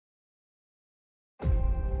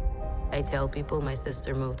I tell people my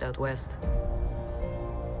sister moved out west.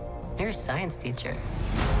 You're a science teacher.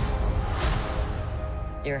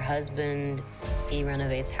 Your husband, he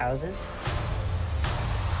renovates houses.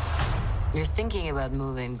 You're thinking about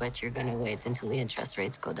moving, but you're gonna wait until the interest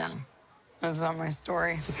rates go down. That's not my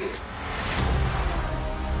story.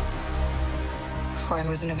 Before I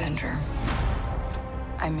was an Avenger,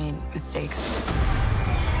 I made mistakes.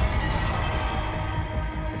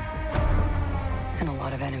 And a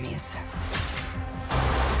lot of enemies.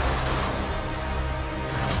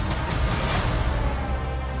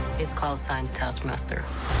 His call sign's Taskmaster.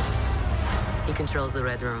 He controls the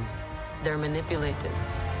Red Room. They're manipulated,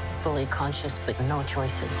 fully conscious, but no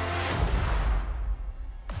choices.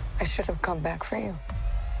 I should have come back for you.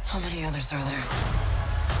 How many others are there?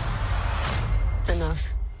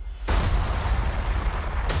 Enough.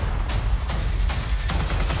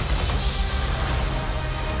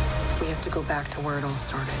 We have to go back to where it all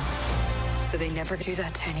started. So they never do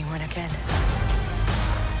that to anyone again.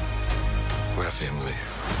 We're a family.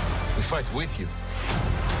 We fight with you.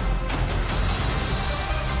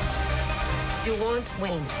 You won't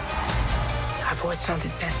win. I've always found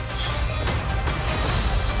it best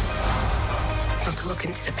not to look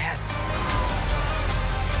into the past.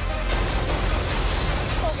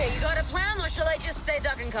 Okay, you got a plan, or shall I just stay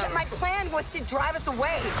duck and cover? My plan was to drive us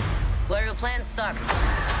away. Well, your plan sucks.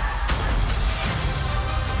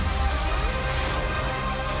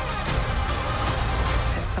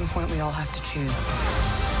 At some point, we all have to choose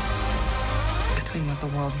between what the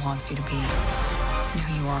world wants you to be and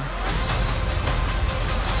who you are.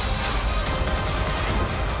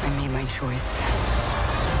 I made my choice.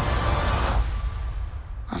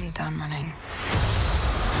 I'm done running.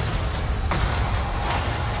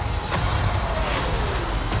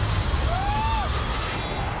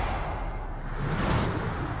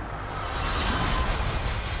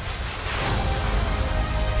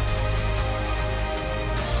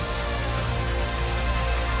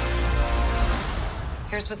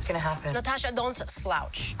 Here's what's gonna happen. Natasha, don't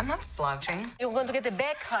slouch. I'm not slouching. You're going to get a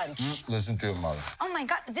back hunch. Listen to your mother. Oh my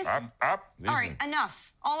God, this. Up. Listen. All right,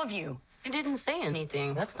 enough. All of you. I didn't say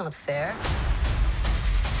anything. That's not fair.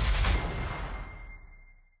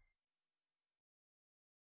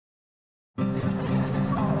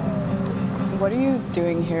 What are you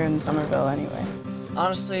doing here in Somerville anyway?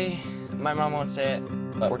 Honestly, my mom won't say it,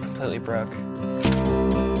 but we're completely broke.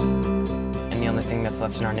 And the only thing that's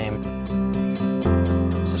left in our name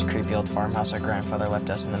is this creepy old farmhouse our grandfather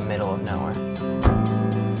left us in the middle of nowhere.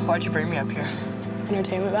 Why'd you bring me up here?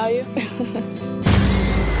 Entertainment value?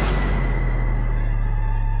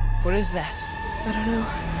 What is that? I don't know.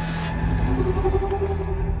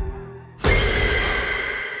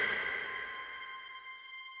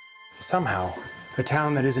 Somehow, a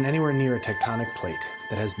town that isn't anywhere near a tectonic plate,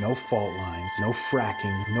 that has no fault lines, no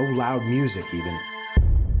fracking, no loud music even,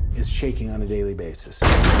 is shaking on a daily basis.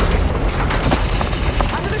 Under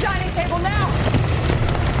the dining table now!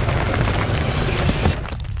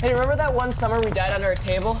 Hey, remember that one summer we died under a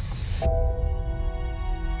table?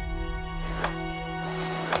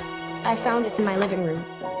 I found it in my living room.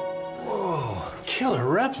 Whoa, killer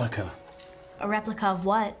replica. A replica of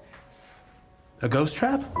what? A ghost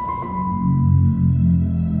trap?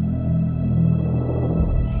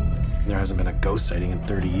 There hasn't been a ghost sighting in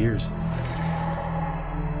 30 years.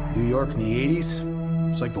 New York in the 80s,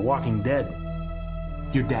 it's like The Walking Dead.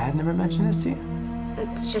 Your dad never mentioned this to you?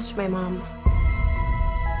 It's just my mom.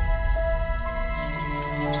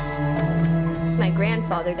 My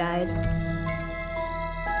grandfather died.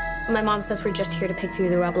 My mom says we're just here to pick through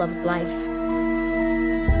the rubble of his life.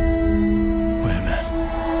 Wait a minute.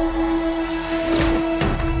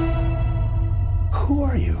 Who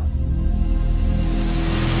are you?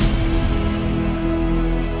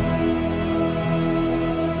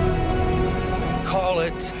 Call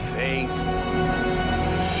it fate.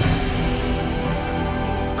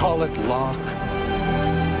 Call it luck.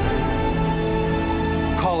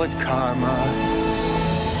 Call it karma.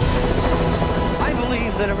 I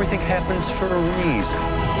believe that everything happens for a reason.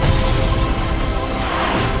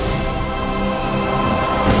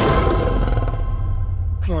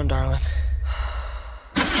 Come on, darling.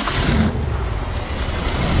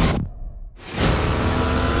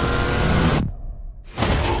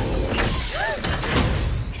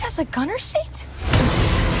 It has a gunner seat?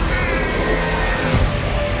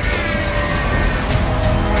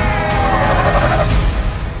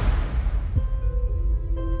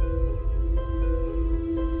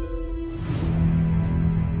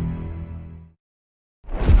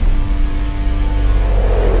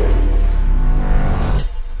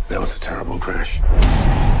 That was a terrible crash.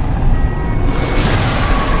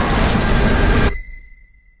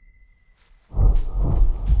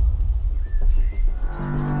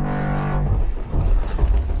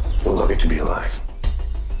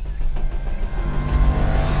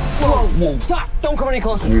 Whoa! Stop! Don't come any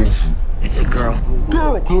closer. It's a girl.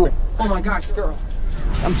 Girl. Oh my gosh, girl.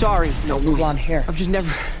 I'm sorry. No noise. Blonde hair. I've just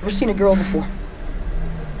never seen a girl before.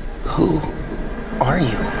 Who are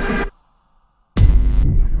you?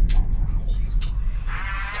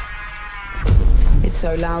 It's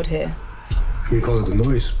so loud here. We call it the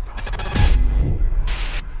noise.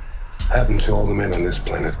 Happened to all the men on this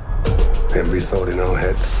planet. Every thought in our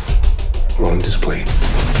heads were on display.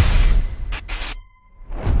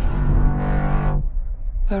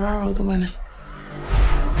 Where are all the women?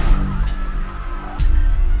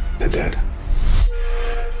 They're dead.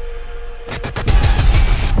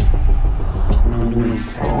 No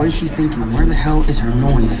noise. What is she thinking? Where the hell is her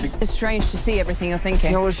noise? It's strange to see everything you're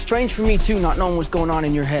thinking. You know, it's strange for me too, not knowing what's going on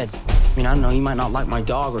in your head. I mean, I don't know, you might not like my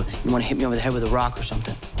dog, or you want to hit me over the head with a rock or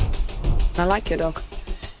something. I like your dog.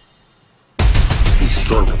 He's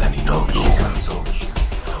stronger than he knows.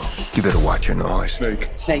 You better watch your noise. Snake.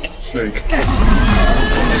 Snake.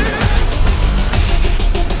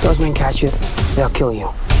 If those men catch you, they'll kill you.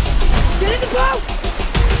 Get in the boat!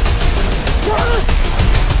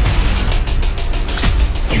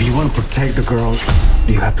 If you want to protect the girl,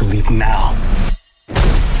 you have to leave now.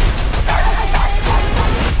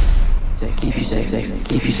 Safe, keep you safe,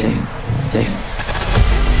 keep you safe, safe.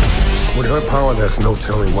 With her power, there's no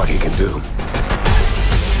telling what he can do.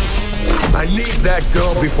 I need that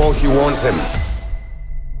girl before she wants him.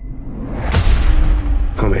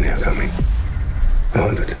 How many are coming?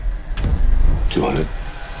 100? 200?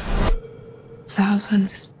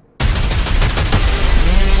 Thousands.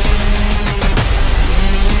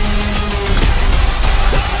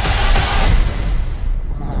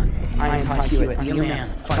 Come on. I ain't taught you it. Be a man.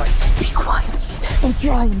 Fight. Be quiet. I'm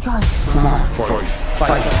trying. Come on.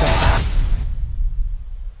 Fight.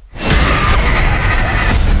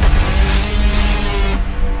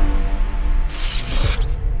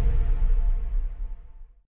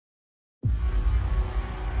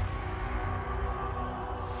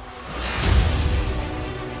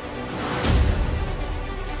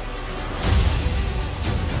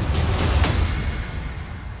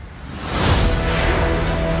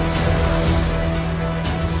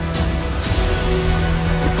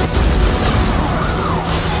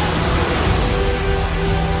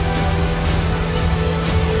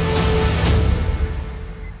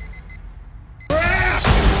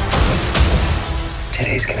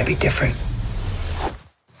 Today's gonna be different.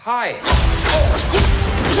 Hi.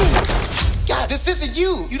 God, this isn't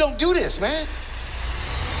you. You don't do this, man.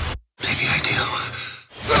 Maybe I do.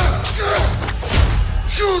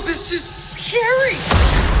 Dude, this is scary.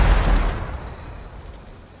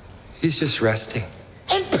 He's just resting.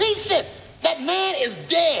 In pieces. That man is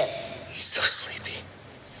dead. He's so sleepy.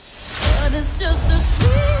 But it's just a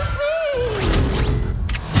squeeze.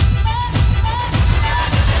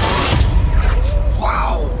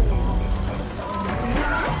 Wow.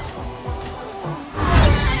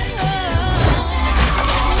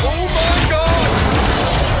 Oh my God.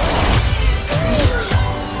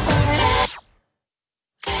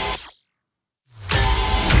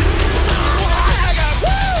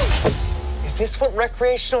 Is this what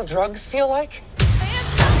recreational drugs feel like?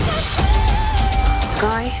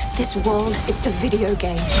 Guy, this world, it's a video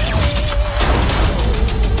game.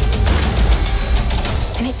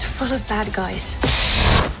 And it's full of bad guys.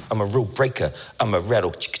 I'm a rule breaker. I'm a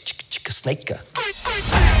rattle chicka snaker.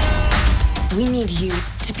 We need you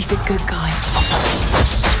to be the good guy.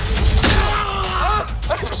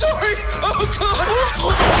 I'm sorry. Oh God.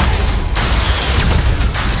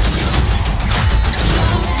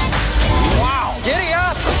 Wow. Giddy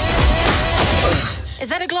up! Is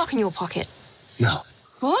that a Glock in your pocket? No,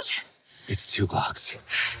 What? it's 2 Glocks.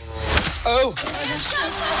 Oh!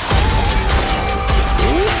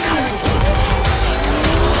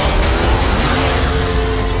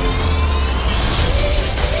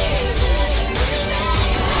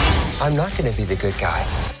 I'm not gonna be the good guy.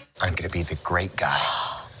 I'm gonna be the great guy.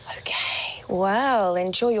 Okay. Well,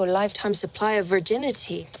 enjoy your lifetime supply of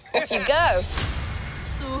virginity. Off you go.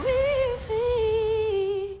 So easy.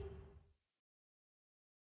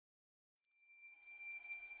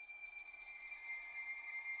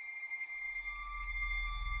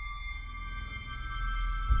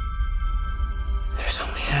 There's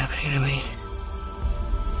something happening to me.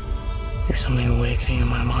 There's something awakening in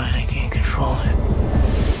my mind. I can't control it.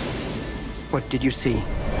 What did you see?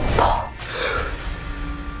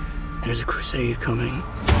 There's a crusade coming.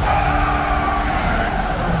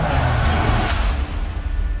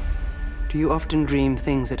 Do you often dream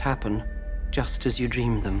things that happen just as you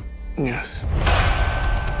dreamed them? Yes.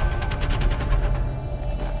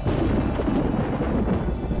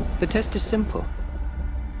 The test is simple.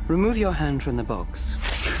 Remove your hand from the box,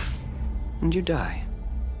 and you die.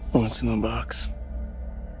 What's in the box?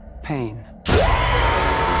 Pain.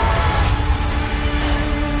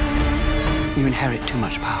 You inherit too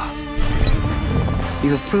much power.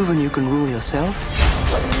 You have proven you can rule yourself.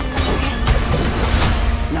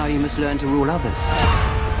 Now you must learn to rule others.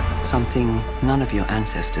 Something none of your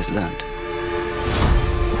ancestors learned.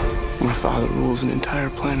 My father rules an entire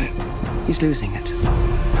planet. He's losing it.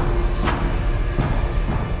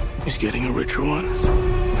 He's getting a richer one.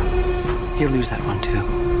 He'll lose that one too.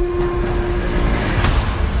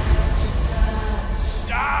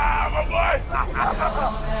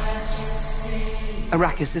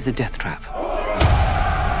 Arrakis is a death trap.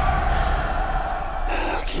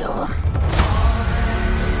 Kill him.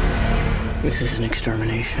 This is an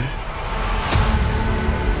extermination.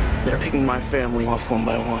 They're picking my family off one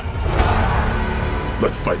by one.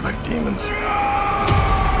 Let's fight like demons.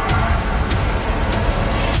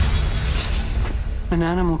 An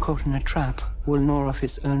animal caught in a trap will gnaw off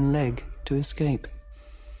its own leg to escape.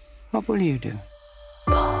 What will you do?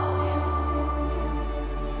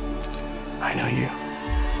 I know you.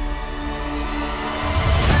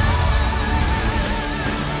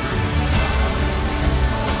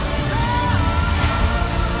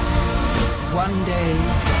 One day,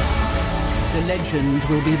 the legend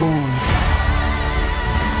will be born.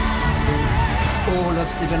 All of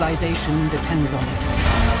civilization depends on it.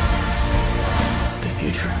 The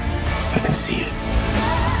future. I can see it.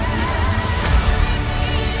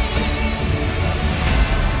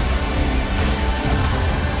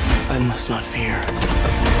 I must not fear.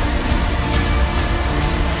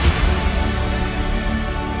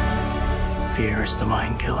 Fear is the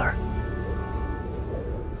mind killer.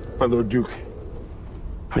 My Lord Duke.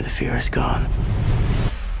 Where the fear is gone,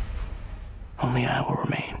 only I will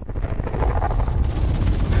remain.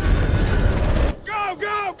 Go,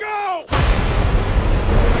 go, go!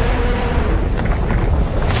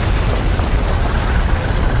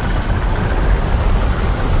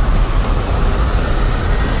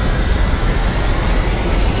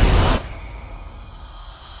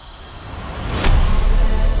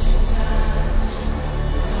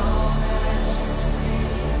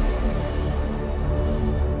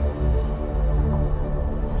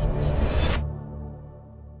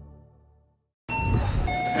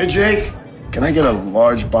 Hey, Jake, can I get a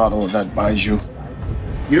large bottle of that Baijiu?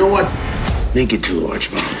 You know what? Make it 2 large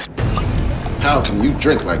bottles. How can you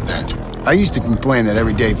drink like that? I used to complain that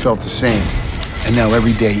every day felt the same, and now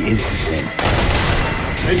every day is the same.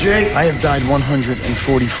 Hey, Jake, I have died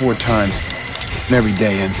 144 times, and every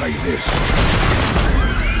day ends like this.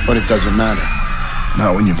 But it doesn't matter.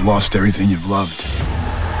 Not when you've lost everything you've loved.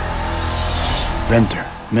 Venter,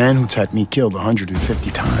 man who's had me killed 150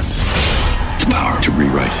 times. The power to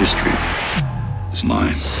rewrite history is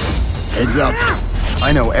mine. Heads up.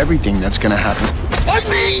 I know everything that's gonna happen. I'm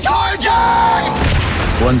being tortured!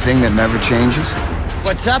 One thing that never changes?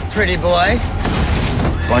 What's up, pretty boy?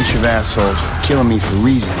 Bunch of assholes killing me for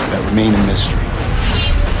reasons that remain a mystery.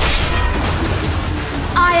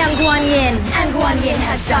 I am Guan Yin, and Guan Yin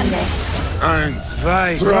has done this.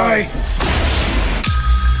 1, 2, 3.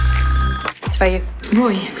 It's for you.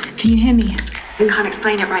 Roy, can you hear me? I can't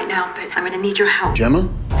explain it right now, but I'm gonna need your help. Gemma?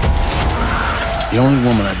 The only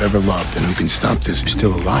woman I've ever loved and who can stop this is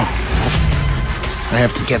still alive. I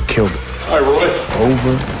have to get killed. Hi, Roy.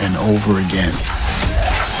 Over and over again.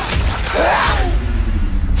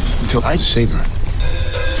 Until I save her.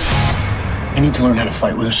 I need to learn how to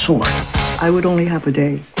fight with a sword. I would only have a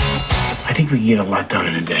day. I think we can get a lot done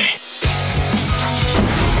in a day.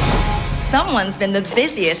 Someone's been the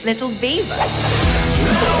busiest little beaver.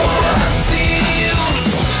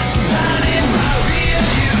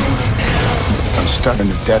 I'm stuck in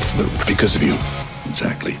the death loop because of you.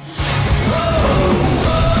 Exactly.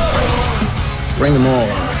 Bring them all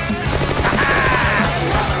on.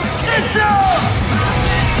 It's up!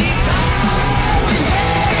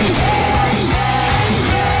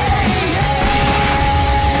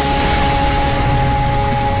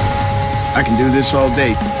 I can do this all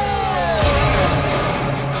day.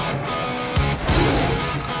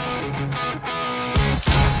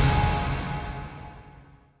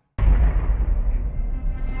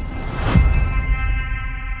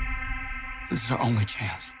 This is our only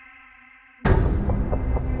chance.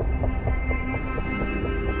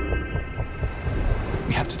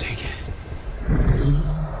 We have to take it.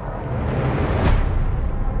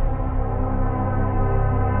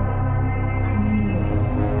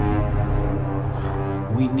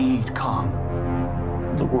 We need Kong.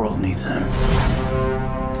 The world needs him.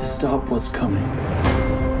 To stop what's coming.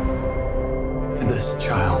 And this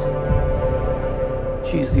child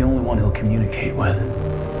She's the only one he'll communicate with.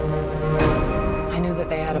 I knew that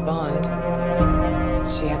they had a bond.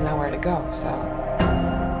 She had nowhere to go, so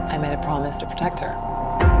I made a promise to protect her.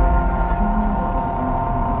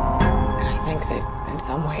 And I think that in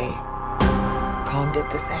some way, Kong did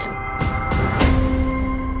the same.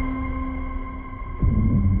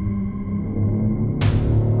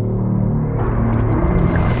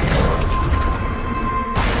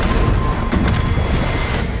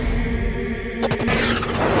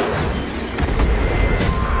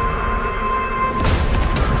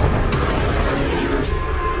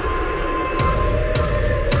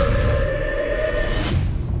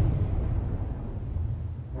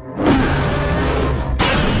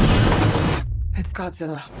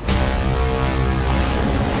 Godzilla.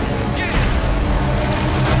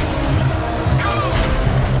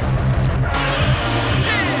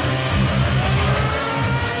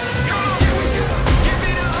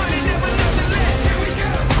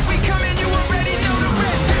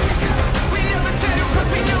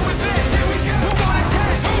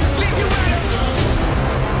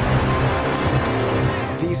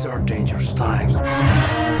 These are dangerous times.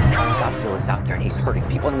 Godzilla's out there and he's hurting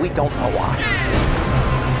people and we don't know why.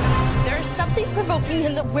 There's something provoking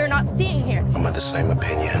him that we're not seeing here. I'm of the same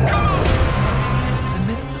opinion. The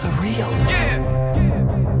myths are real.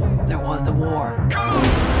 There was a war.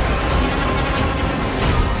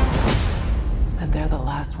 And they're the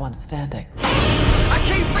last ones standing. I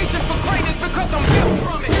keep reaching for greatness because I'm built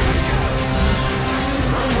from it.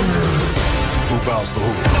 Who bows to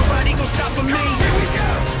who? Nobody gonna stop for me. Here we go.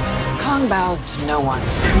 Kong bows to no one.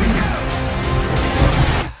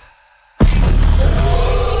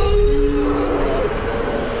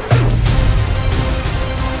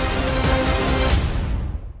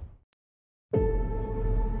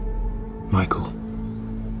 Michael,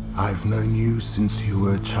 I've known you since you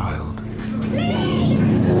were a child.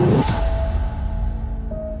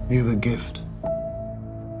 You're a gift.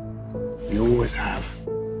 You always have.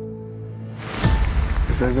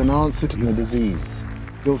 If there's an answer to your disease,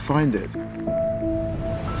 you'll find it.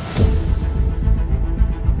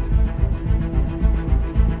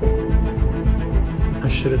 I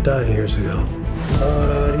should have died years ago.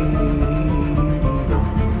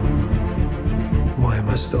 Why am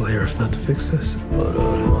I still here if not to fix this?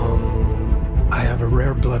 I have a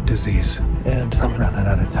rare blood disease, and I'm running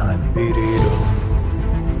out of time.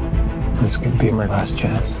 This could be my last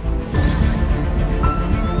chance.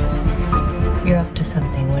 You're up to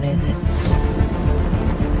something. What is it?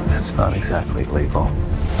 It's not exactly legal.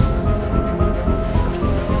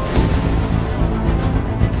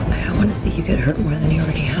 I don't want to see you get hurt more than you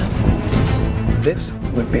already have. This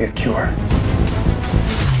would be a cure.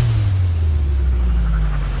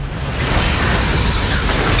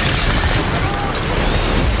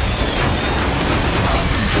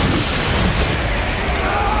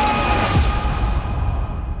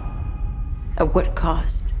 At what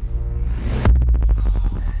cost?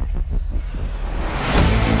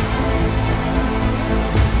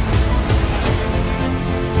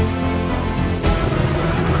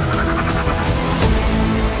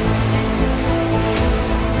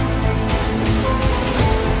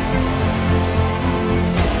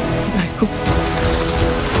 Michael,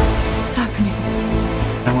 what's happening?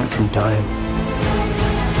 I went from dying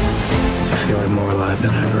to feeling more alive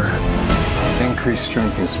than ever. Increased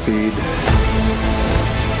strength and speed.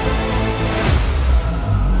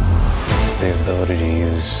 The ability to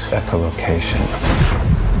use echolocation.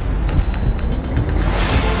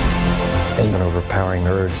 And an overpowering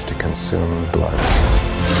urge to consume blood.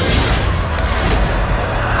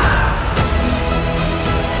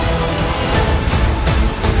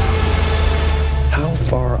 How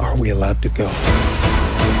far are we allowed to go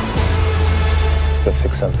to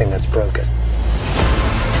fix something that's broken?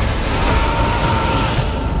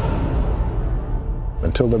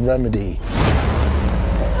 Until the remedy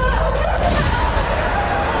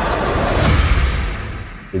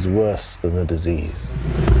is worse than the disease.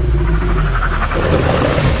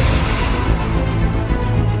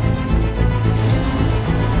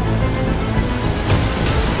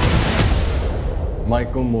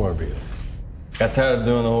 Michael Morbius. Got tired of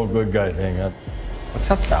doing the whole good guy thing, huh? What's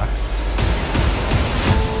up, Doc?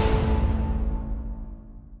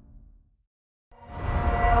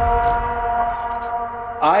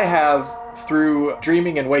 I have, through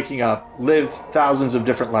dreaming and waking up, lived thousands of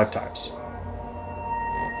different lifetimes.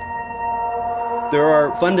 There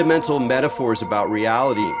are fundamental metaphors about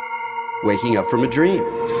reality, waking up from a dream.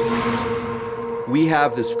 We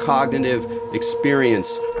have this cognitive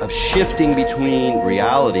experience of shifting between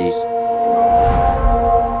realities.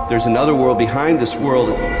 There's another world behind this world.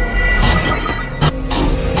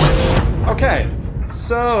 Okay,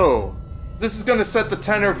 so this is going to set the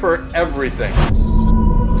tenor for everything.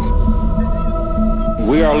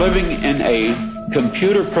 We are living in a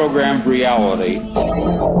computer-programmed reality.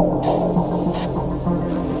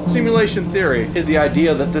 Simulation theory is the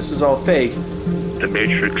idea that this is all fake. The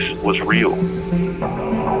Matrix was real.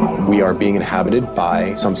 We are being inhabited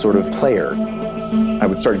by some sort of player. I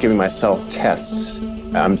would start giving myself tests.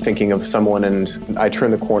 I'm thinking of someone and I turn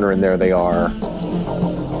the corner and there they are.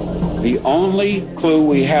 The only clue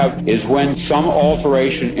we have is when some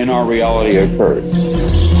alteration in our reality occurs.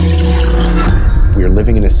 We are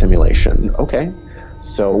living in a simulation. Okay,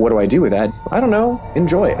 so what do I do with that? I don't know.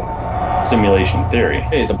 Enjoy it. Simulation theory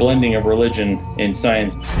is a blending of religion and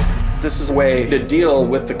science. This is a way to deal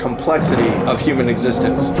with the complexity of human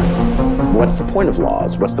existence. What's the point of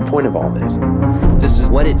laws? What's the point of all this? This is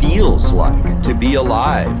what it feels like to be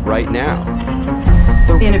alive right now.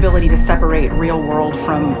 The inability to separate real world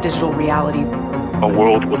from digital reality. A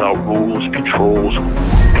world without rules, controls.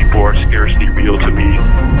 People are scarcely real to me.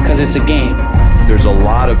 Because it's a game. There's a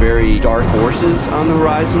lot of very dark forces on the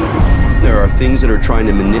horizon. There are things that are trying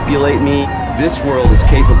to manipulate me. This world is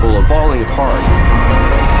capable of falling apart.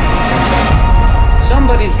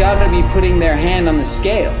 Somebody's got to be putting their hand on the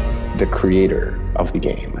scale. The creator of the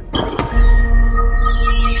game.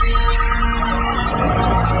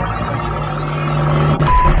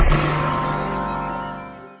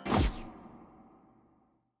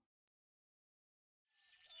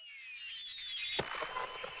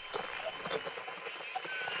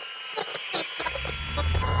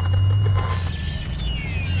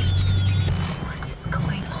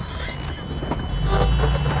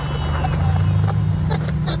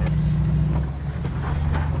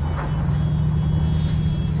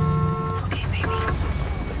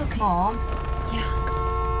 Mom. Yeah.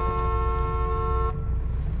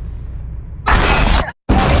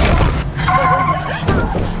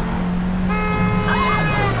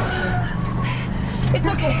 It's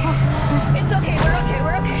okay. It's okay. We're okay.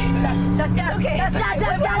 We're okay. That's Dad. Okay. That's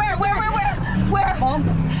Dad. Where? Mom.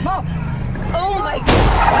 Oh my God.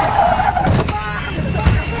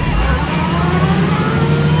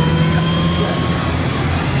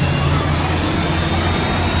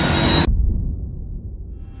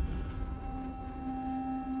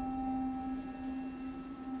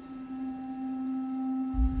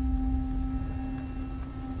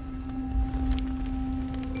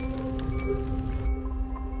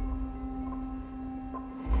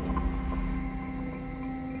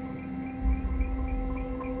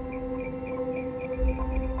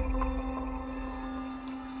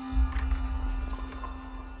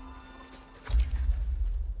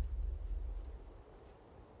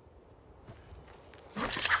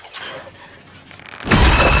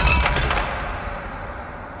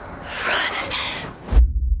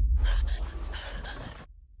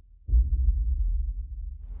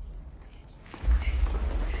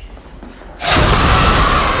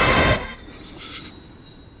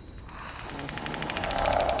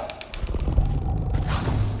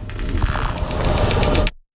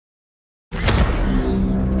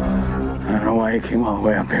 I came all the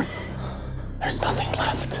way up here. There's nothing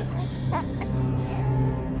left.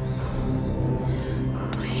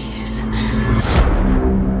 Please.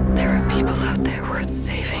 There are people out there worth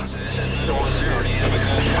saving.